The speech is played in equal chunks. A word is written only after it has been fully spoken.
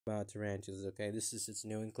About tarantulas, okay? This is its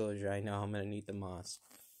new enclosure. I know I'm gonna need the moss.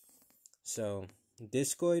 So,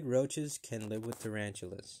 discoid roaches can live with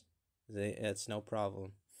tarantulas. It's no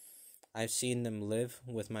problem. I've seen them live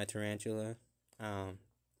with my tarantula, um,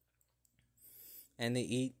 and they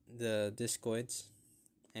eat the discoids,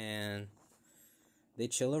 and they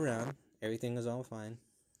chill around. Everything is all fine.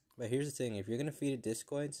 But here's the thing: if you're gonna feed it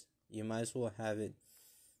discoids, you might as well have it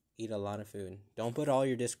eat a lot of food. Don't put all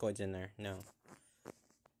your discoids in there. No.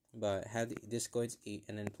 But have the discoids eat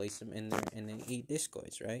and then place them in there and then eat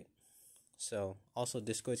discoids, right? So also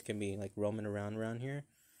discoids can be like roaming around here,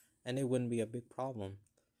 and it wouldn't be a big problem.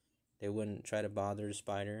 They wouldn't try to bother the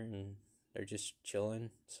spider, and they're just chilling.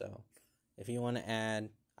 So if you want to add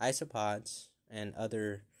isopods and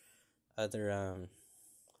other to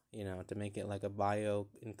make it like a bio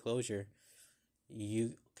enclosure,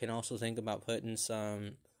 you can also think about putting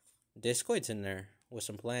some discoids in there with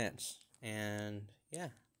some plants. And yeah,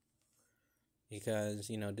 because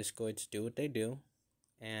discoids do what they do,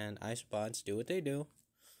 and isopods do what they do,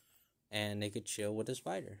 and they could chill with the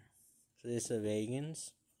spider. So this is a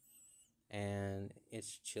vegans, and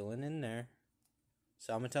it's chilling in there.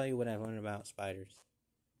 So I'm gonna tell you what I've learned about spiders.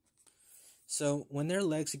 So when their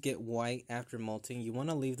legs get white after molting, you want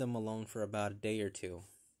to leave them alone for about a day or two,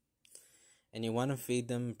 and you want to feed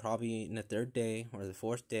them probably in the third day or the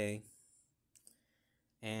fourth day.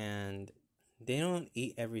 And they don't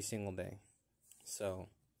eat every single day, so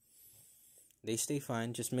they stay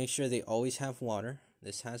fine. Just make sure they always have water.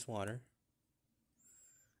 This has water.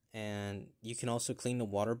 And you can also clean the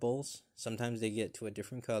water bowls. Sometimes they get to a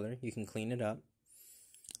different color. You can clean it up.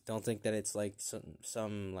 Don't think that it's like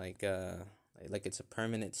some like it's a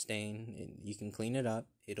permanent stain. You can clean it up.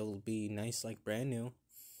 It'll be nice, like brand new.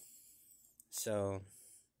 So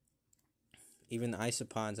even the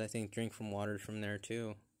isopods, I think, drink from water from there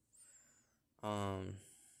too. It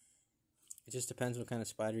just depends what kind of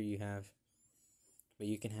spider you have. But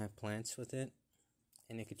you can have plants with it,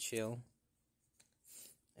 and it could chill.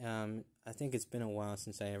 I think it's been a while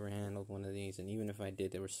since I ever handled one of these, and even if I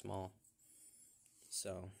did, they were small.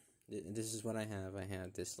 So, this is what I have. I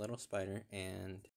have this little spider, and